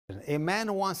A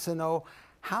man wants to know,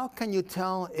 how can you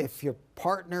tell if your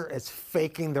partner is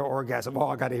faking their orgasm? Oh,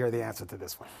 I got to hear the answer to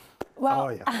this one. Well,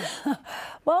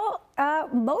 Oh, yeah.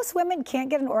 Most women can't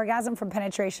get an orgasm from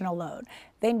penetration alone.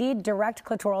 They need direct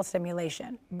clitoral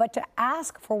stimulation. But to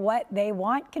ask for what they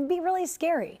want can be really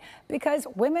scary because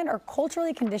women are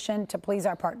culturally conditioned to please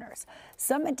our partners.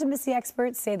 Some intimacy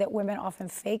experts say that women often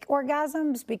fake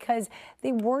orgasms because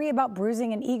they worry about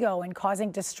bruising an ego and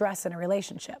causing distress in a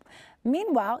relationship.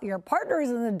 Meanwhile, your partner is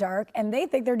in the dark and they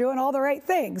think they're doing all the right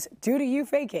things due to you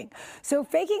faking. So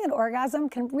faking an orgasm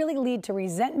can really lead to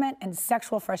resentment and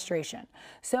sexual frustration.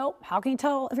 So how can you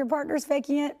tell if your partner's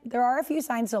faking it? There are a few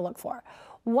signs to look for.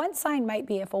 One sign might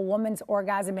be if a woman's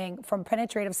orgasming from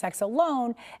penetrative sex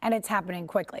alone and it's happening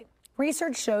quickly.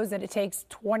 Research shows that it takes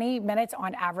 20 minutes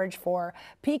on average for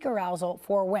peak arousal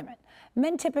for women.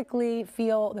 Men typically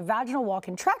feel the vaginal wall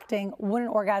contracting when an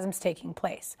orgasm's taking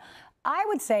place. I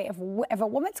would say if a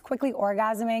woman's quickly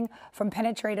orgasming from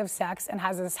penetrative sex and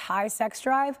has this high sex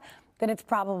drive, then it's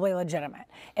probably legitimate.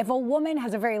 If a woman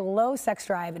has a very low sex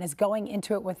drive and is going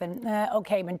into it with an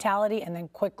okay mentality and then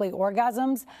quickly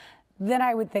orgasms, then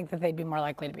I would think that they'd be more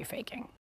likely to be faking.